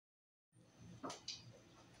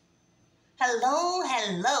Hello,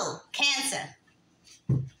 hello, Cancer.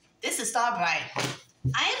 This is Starbright.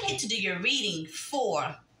 I am here to do your reading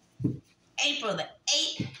for April the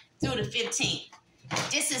 8th through the 15th.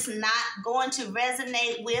 This is not going to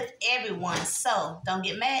resonate with everyone, so don't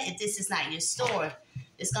get mad if this is not your story.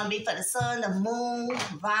 It's going to be for the sun, the moon,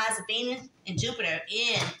 rise of Venus, and Jupiter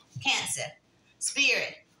in Cancer.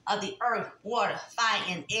 Spirit of the earth, water, fire,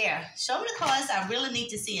 and air. Show me the cards I really need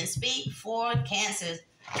to see and speak for Cancers.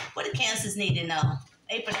 What do Cancers need to know?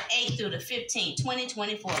 April the 8th through the 15th,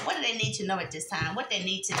 2024. What do they need to know at this time? What they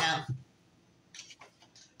need to know?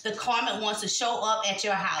 The Karmic wants to show up at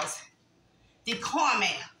your house. The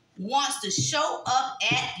Karmic wants to show up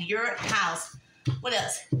at your house. What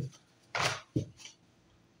else?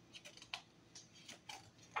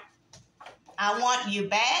 I want you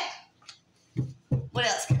back. What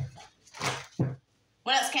else?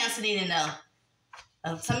 What else Cancer need to know?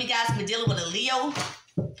 Some of you guys be dealing with a Leo.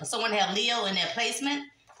 Or someone have Leo in their placement.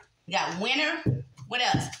 You got winter. What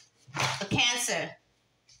else? For Cancer.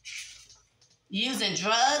 Using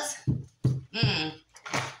drugs.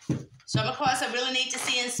 Some of course I really need to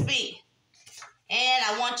see and speak. And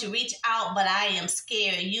I want to reach out, but I am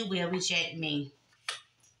scared you will reject me.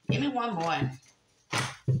 Give me one more.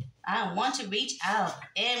 I want to reach out.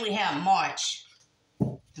 And we have March.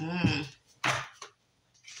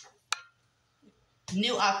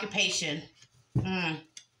 New occupation.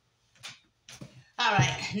 All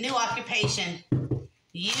right, new occupation.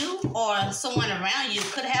 You or someone around you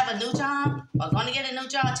could have a new job or going to get a new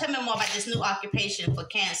job. Tell me more about this new occupation for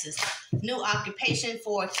Cancers. New occupation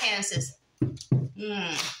for Cancers.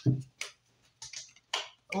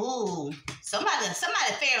 Ooh, somebody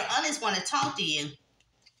fair and honest want to talk to you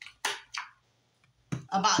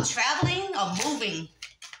about traveling or moving.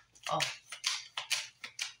 Oh.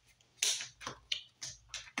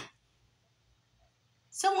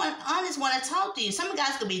 Someone honest want to talk to you. Some of you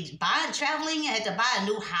guys could be traveling and had to buy a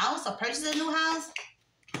new house or purchase a new house.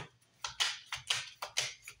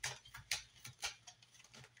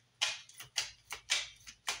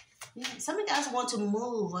 Yeah, some of you guys want to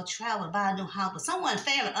move or travel, buy a new house, but someone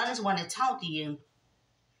fair and honest want to talk to you.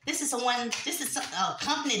 This is a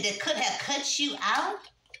company that could have cut you out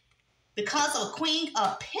because of Queen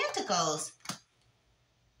of Pentacles.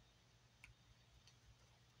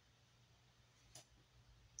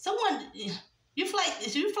 You feel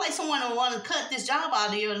like someone will want to cut this job out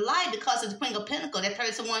of your life because of the Queen of Pentacles. That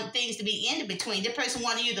person wants things to be in between. That person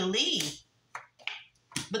wanted you to leave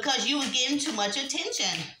because you were getting too much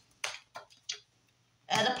attention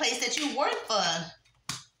at a place that you work for.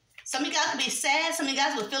 Some of you guys could be sad. Some of you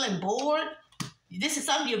guys were feeling bored. This is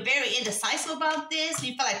something you're very indecisive about this.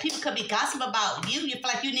 You feel like people could be gossiping about you. You feel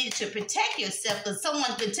like you needed to protect yourself because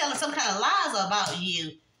someone's been telling some kind of lies about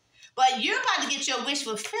you. But you're about to get your wish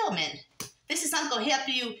fulfillment. This is something going to help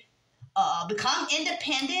you become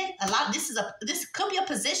independent. This could be a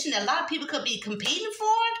position that a lot of people could be competing for.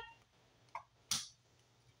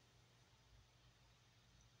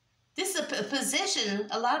 This is a position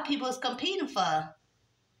a lot of people is competing for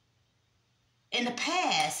in the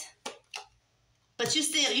past. But you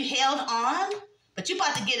held on. But you're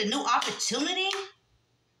about to get a new opportunity.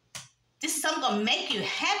 This is something going to make you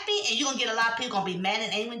happy, and you're going to get a lot of people going to be mad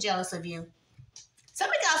and angry and jealous of you. Some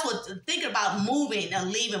of you guys were thinking about moving or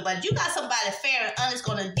leaving, but you got somebody fair and honest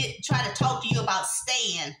going to try to talk to you about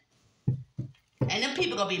staying. And them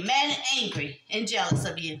people going to be mad and angry and jealous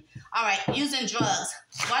of you. All right, using drugs.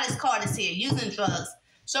 Why this card is here? Using drugs.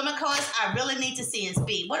 Show me cards I really need to see and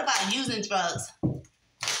speak. What about using drugs?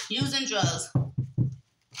 Using drugs.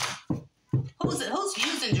 Who's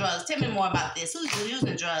using drugs? Tell me more about this. Who's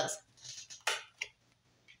using drugs?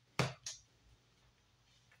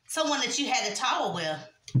 Someone that you had a tower with,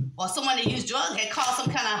 or someone that used drugs had caused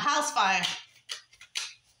some kind of house fire.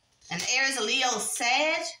 An Aries, a Leo,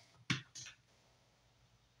 Sag.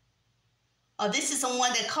 Or this is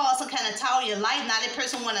someone that caused some kind of tower in your life. Now that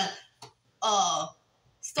person want to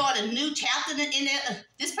start a new chapter in there.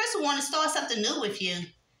 This person want to start something new with you.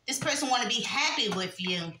 This person want to be happy with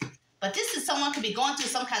you. But this is someone could be going through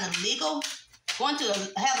some kind of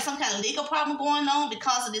having some kind of legal problem going on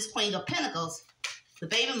because of this Queen of Pentacles. The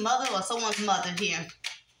baby mother or someone's mother here.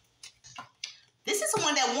 This is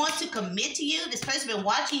someone that wants to commit to you. This person been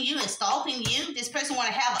watching you and stalking you. This person want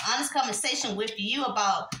to have an honest conversation with you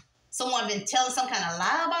about someone been telling some kind of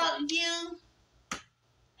lie about you.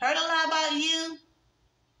 Heard a lie about you.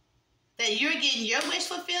 That you're getting your wish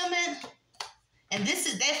fulfillment. And they're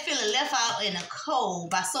feeling left out in the cold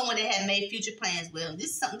by someone they had made future plans with.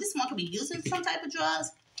 This one could be using some type of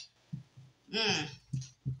drugs.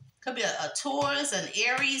 Could be a Taurus, an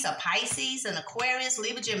Aries, a Pisces, an Aquarius,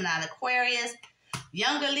 Libra, Gemini, and Aquarius.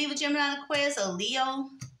 Younger Libra, Gemini, and Aquarius, a Leo,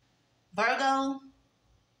 Virgo.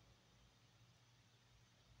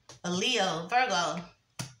 A Leo,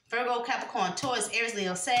 Virgo, Capricorn, Taurus, Aries,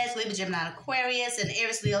 Leo, Sag, Libra, Gemini, and Aquarius, and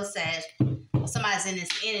Aries, Leo, Sag. Somebody's in this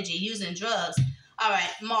energy using drugs. All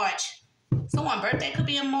right, March. Someone's birthday could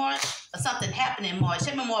be in March or something happened in March.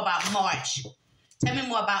 Tell me more about March. Tell me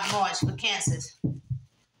more about March for Cancers.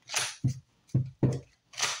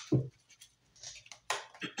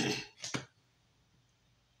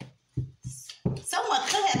 Someone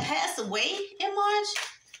could have passed away in March.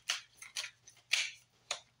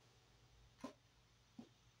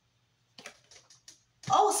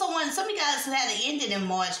 Oh, some of you guys had an ending in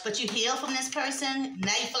March, but you healed from this person.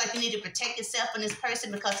 Now you feel like you need to protect yourself from this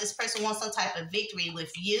person because this person wants some type of victory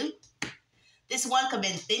with you. This one could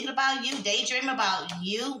have been thinking about you, daydreaming about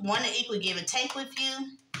you, wanting to equally give and take with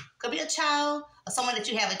you. Could be a child or someone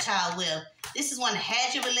that you have a child with. This is one that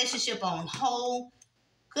had your relationship on hold.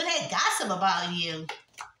 Could have gossip about you.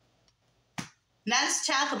 Now this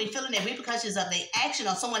child could be feeling the repercussions of their action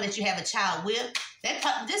on someone that you have a child with.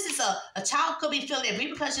 This is a child could be feeling the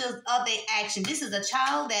repercussions of their action. This is a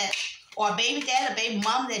child that, or a baby dad, a baby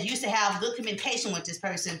mom that used to have good communication with this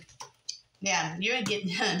person. Yeah, you're getting,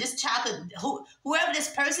 this child could, whoever this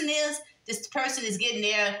person is getting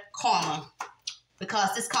their karma.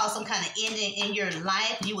 Because this caused some kind of ending in your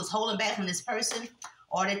life. You was holding back from this person.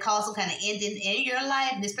 Or they caused some kind of ending in your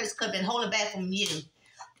life. This person could have been holding back from you.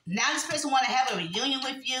 Now this person want to have a reunion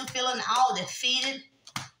with you, feeling all defeated.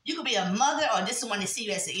 You could be a mother, or this is one to see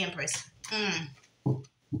you as the empress.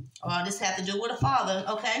 Or this have to do with a father,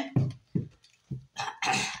 okay?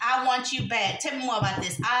 I want you back. Tell me more about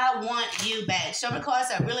this. I want you back. Show me cards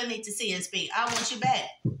I really need to see and speak. I want you back.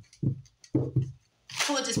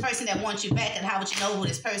 Who is this person that wants you back, and how would you know who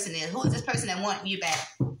this person is? Who is this person that wants you back?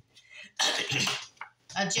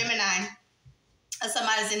 A Gemini. Or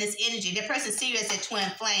somebody's in this energy. That person sees you as a twin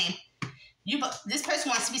flame. This person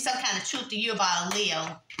wants to be some kind of truth to you about a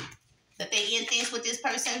Leo. That they end things with this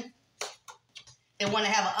person. They want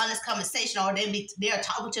to have an honest conversation, or they're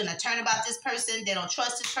talking to an attorney about this person. They don't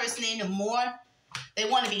trust this person anymore. They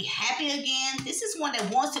want to be happy again. This is one that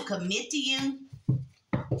wants to commit to you.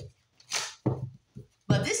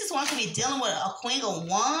 But this is one to be dealing with a Queen of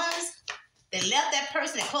Wands. They left that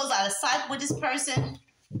person. They closed out a cycle with this person.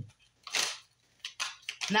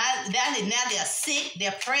 Now they're sick,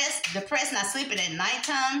 they're depressed, not sleeping at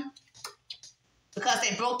nighttime because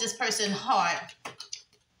they broke this person's heart.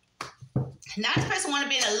 Now this person want to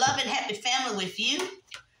be in a loving, happy family with you.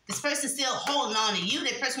 This person still holding on to you.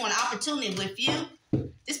 That person want an opportunity with you.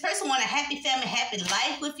 This person want a happy family, happy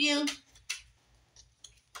life with you.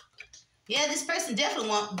 Yeah, this person definitely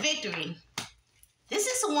want victory. This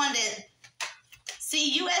is the one that see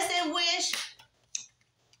you as their wish.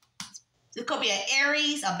 This could be an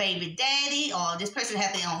Aries, a baby daddy, or this person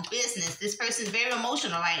have their own business. This person is very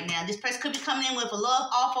emotional right now. This person could be coming in with a love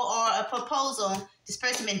offer or a proposal. This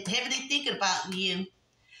person been heavily thinking about you.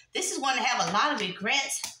 This is one to have a lot of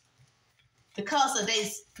regrets because of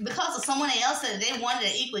someone else that they wanted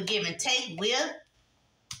to equally give and take with.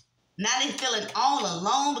 Now they feeling all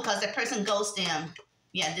alone because that person ghosted them.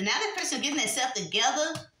 Yeah, now that person getting themselves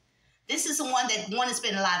together. This is someone that want to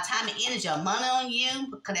spend a lot of time and energy or money on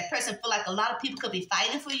you because that person feel like a lot of people could be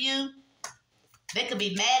fighting for you. They could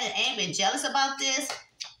be mad and angry and jealous about this.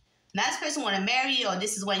 Now this person want to marry you, or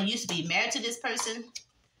this is when you used to be married to this person,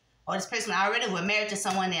 or this person already was married to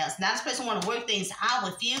someone else. Now this person want to work things out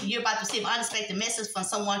with you. You're about to receive an unexpected message from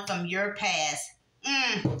someone from your past.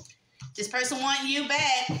 This person want you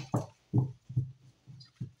back.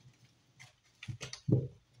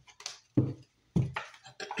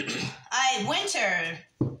 Winter.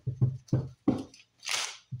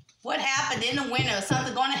 What happened in the winter?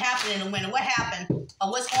 Something going to happen in the winter. What happened? Or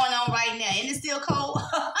what's going on right now? Isn't it still cold?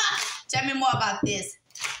 Tell me more about this.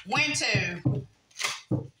 Winter.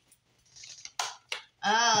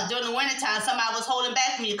 During the winter time, somebody was holding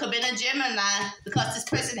back from you. Could have been a Gemini because this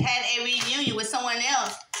person had a reunion with someone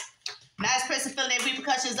else. Now this person feeling the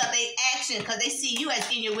repercussions of their action because they see you as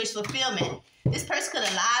getting your wish fulfillment. This person could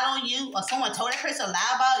have lied on you, or someone told that person to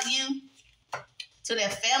lie about you to their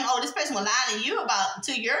family. Oh, this person will lie to you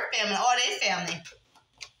to your family or their family.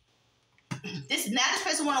 This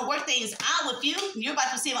person want to work things out with you. You're about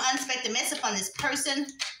to receive an unexpected message from this person.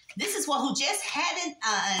 This is one who just had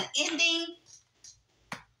an ending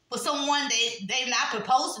for someone they've not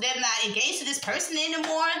proposed to, they're not engaged to this person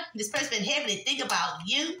anymore. This person been heavily think about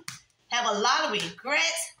you, have a lot of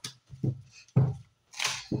regrets.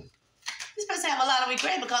 This person person have a lot of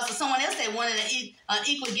regret because of someone else they wanted an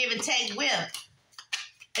equal give and take with.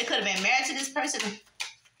 They could have been married to this person,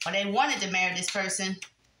 or they wanted to marry this person.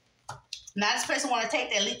 Now this person want to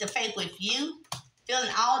take that leap of faith with you, feeling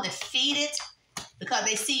all defeated because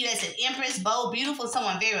they see you as an empress, bold, beautiful,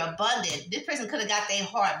 someone very abundant. This person could have got their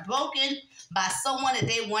heart broken by someone that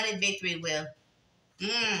they wanted victory with.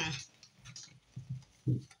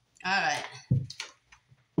 All right.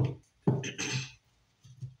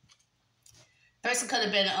 Person could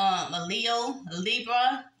have been a Leo, a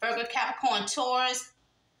Libra, Virgo, Capricorn, Taurus,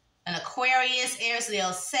 an Aquarius, Aries,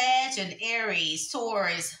 Leo, Sag, an Aries,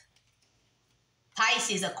 Taurus,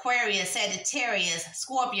 Pisces, Aquarius, Sagittarius,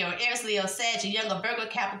 Scorpio, Aries, Leo, Sag, a younger Virgo,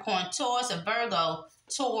 Capricorn, Taurus, a Virgo,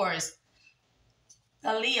 Taurus,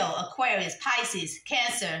 a Leo, Aquarius, Pisces,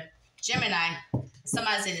 Cancer, Gemini.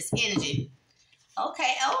 Somebody's in this energy.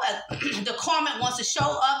 Okay, the Karmic wants to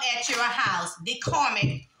show up at your house. The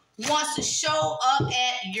Karmic wants to show up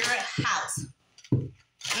at your house.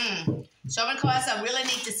 Showing cards I really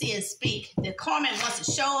need to see and speak. The Karmic wants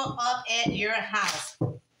to show up at your house.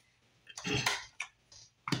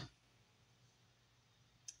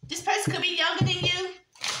 This person could be younger than you,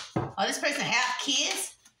 or this person have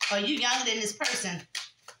kids, or you younger than this person.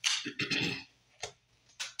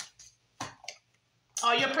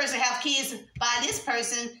 Or your person have kids by this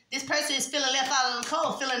person. This person is feeling left out in the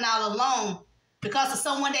cold, feeling all alone because of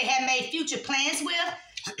someone they have made future plans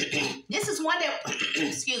with. This is one that,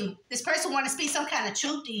 excuse me, this person want to speak some kind of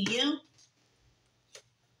truth to you.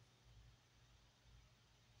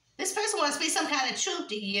 This person want to speak some kind of truth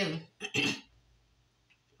to you.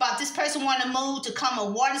 But this person want to move to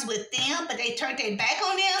common waters with them, but they turned their back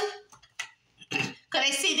on them because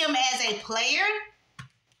they see them as a player.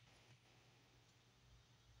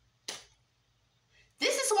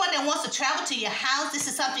 This is one that wants to travel to your house. This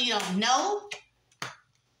is something you don't know.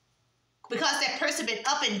 Because that person been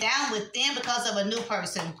up and down with them because of a new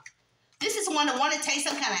person. This is one that want to take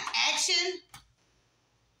some kind of action.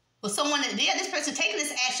 With someone that, yeah, this person taking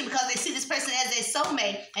this action because they see this person as their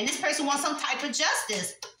soulmate. And this person wants some type of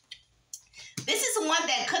justice. This is the one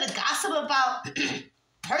that could have gossiped about,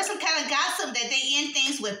 heard some kind of gossip that they end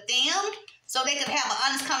things with them. So they could have an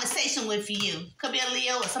honest conversation with you. Could be a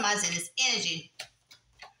Leo or somebody's in this energy.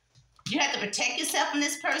 You have to protect yourself from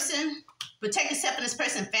this person. Protect yourself from this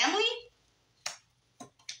person's family.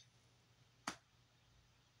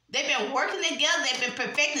 They've been working together. They've been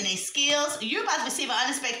perfecting their skills. You're about to receive an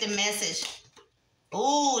unexpected message.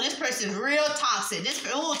 Oh, this person's real toxic.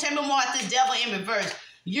 Tell me more about this devil in reverse.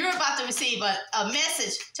 You're about to receive a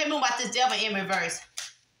message. Tell me more about this devil in reverse.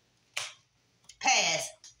 Pass.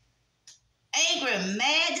 Angry and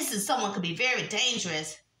mad. This is someone could be very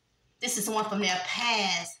dangerous. This is someone from their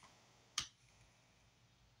past.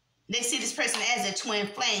 They see this person as a twin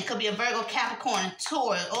flame. Could be a Virgo, Capricorn,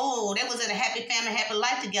 Taurus. Oh, they was in a happy family, happy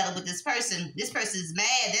life together with this person. This person is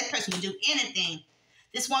mad. That person can do anything.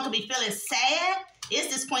 This one could be feeling sad. It's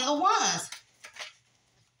this Queen of Wands.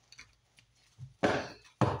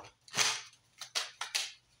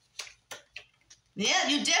 Yeah,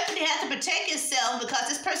 you definitely have to protect yourself because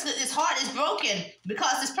this person's heart is broken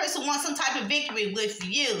because this person wants some type of victory with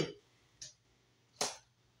you.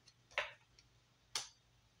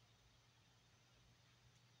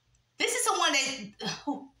 This is someone that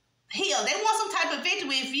heal. They want some type of victory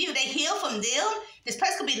with you. They heal from them. This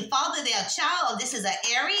person could be the father of their child. This is an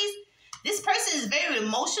Aries. This person is very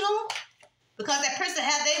emotional because that person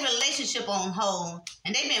have their relationship on hold.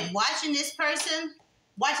 And they've been watching this person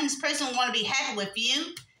want to be happy with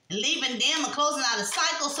you and leaving them and closing out a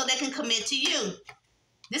cycle so they can commit to you.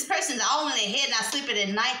 This person's all in their head not sleeping at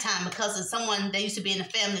nighttime because of someone they used to be in the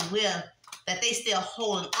family with, that they still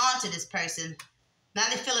holding on to this person. Now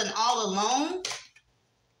they're feeling all alone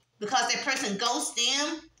because that person ghosts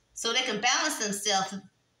them so they can balance themselves.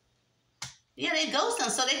 Yeah, they ghost them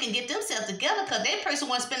so they can get themselves together because that person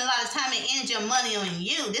wants to spend a lot of time and energy and money on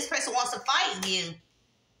you. This person wants to fight you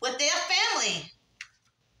with their family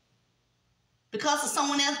because of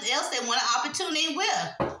someone else they want an opportunity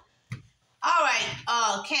with. All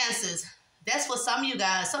right, Cancers. That's for some of you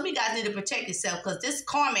guys. Some of you guys need to protect yourself because this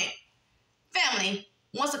karmic family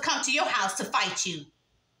wants to come to your house to fight you.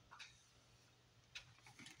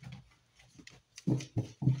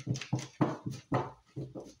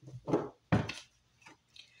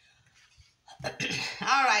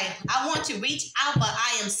 All right, I want to reach out, but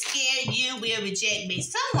I am scared you will reject me.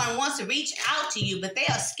 Someone wants to reach out to you, but they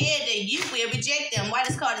are scared that you will reject them. Why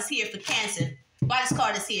this card is here for Cancer? Why this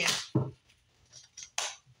card is here?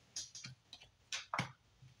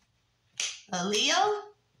 A Leo?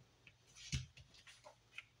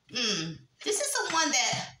 This is someone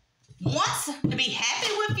that wants to be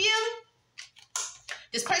happy with you.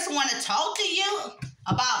 This person want to talk to you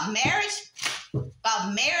about marriage,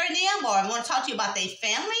 about marrying them, or want to talk to you about their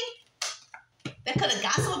family. They could have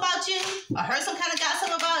gossiped about you or heard some kind of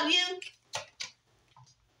gossip about you.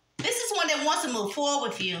 This is one that wants to move forward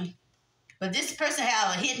with you. But this person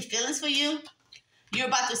have hidden feelings for you. You're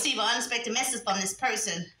about to receive an unexpected message from this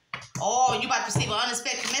person. Or you're about to receive an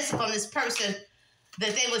unexpected message from this person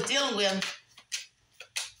that they was dealing with.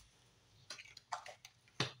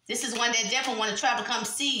 This is one that definitely want to travel to come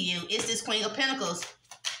see you. It's this Queen of Pentacles.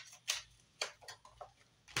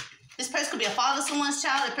 This person could be a father of someone's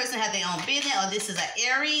child. The person has their own business. Or this is an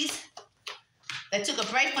Aries that took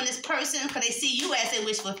a break from this person because they see you as their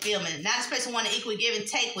wish fulfillment. Now this person want to equally give and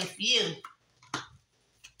take with you.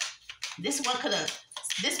 This person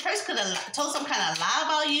could have told some kind of lie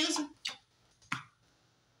about you.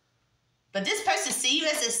 But this person see you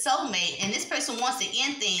as a soulmate, and this person wants to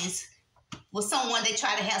end things with someone they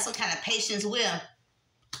try to have some kind of patience with.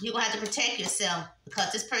 You're going to have to protect yourself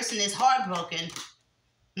because this person is heartbroken.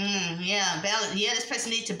 This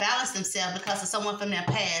person needs to balance themselves because of someone from their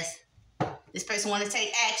past. This person want to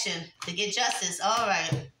take action to get justice. All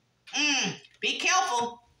right. Be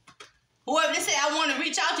careful. Whoever they say, I want to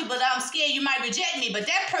reach out to you, but I'm scared you might reject me. But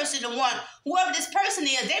that person, whoever this person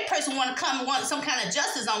is, that person want to come and want some kind of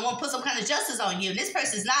justice on, want to put some kind of justice on you. This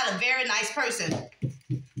person is not a very nice person.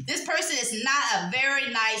 This person is not a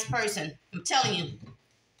very nice person. I'm telling you.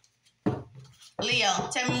 Leo,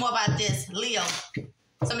 tell me more about this. Leo.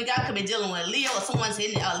 Some of y'all could be dealing with Leo or someone's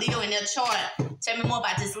in Leo in their chart. Tell me more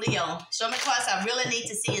about this Leo. Show me cards I really need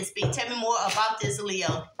to see and speak. Tell me more about this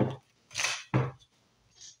Leo.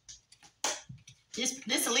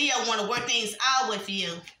 This Leo want to work things out with you.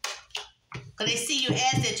 Because they see you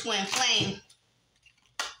as their twin flame.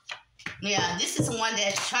 Yeah, this is one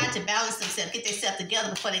that's trying to balance themselves, get themselves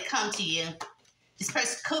together before they come to you. This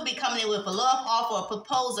person could be coming in with a love offer or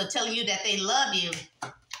proposal telling you that they love you.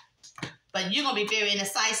 But you're going to be very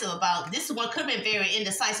indecisive about, this one could have been very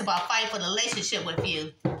indecisive about fighting for the relationship with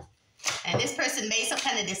you. And this person made some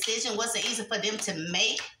kind of decision. Wasn't easy for them to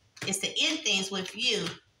make. It's to end things with you.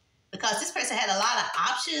 Because this person had a lot of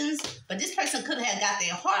options, but this person could have got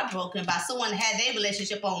their heart broken by someone that had their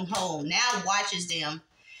relationship on hold. Now watches them.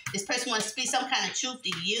 This person wants to speak some kind of truth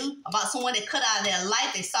to you about someone that cut out of their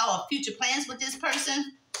life. They saw future plans with this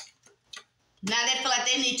person. Now they feel like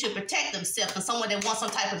they need to protect themselves from someone that wants some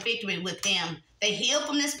type of victory with them. They heal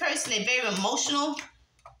from this person. They're very emotional.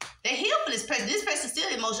 They heal from this person. This person's still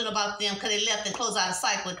emotional about them because they left and closed out of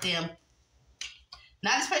sight with them.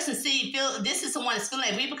 Now this person this is someone that's feeling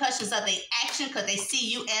the repercussions of their action because they see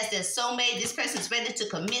you as their soulmate. This person's ready to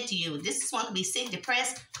commit to you. This one could be sick,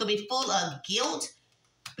 depressed, could be full of guilt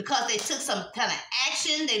because they took some kind of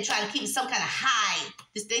action. They're trying to keep some kind of hide.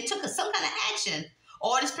 They took some kind of action.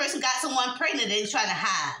 Or this person got someone pregnant they're trying to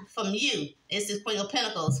hide from you. It's this Queen of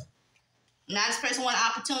Pentacles. Now this person want an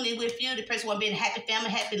opportunity with you. The person want to be in a happy family,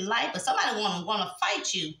 happy life, but somebody want to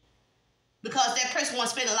fight you. Because that person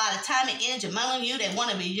wants to spend a lot of time and energy money on you. They want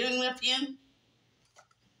to be union with you.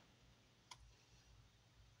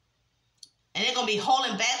 And they're going to be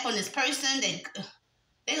holding back from this person.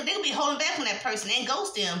 They're going to be holding back from that person and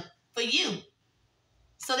ghost them for you.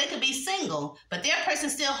 So they could be single. But their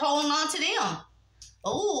person's still holding on to them.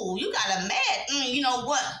 Oh, you got a mad. You know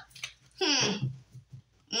what?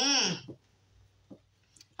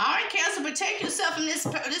 All right, Cancer, protect yourself from this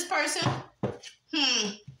person.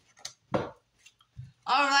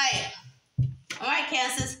 All right. All right,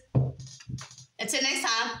 Cancers. Until next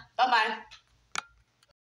time. Bye-bye.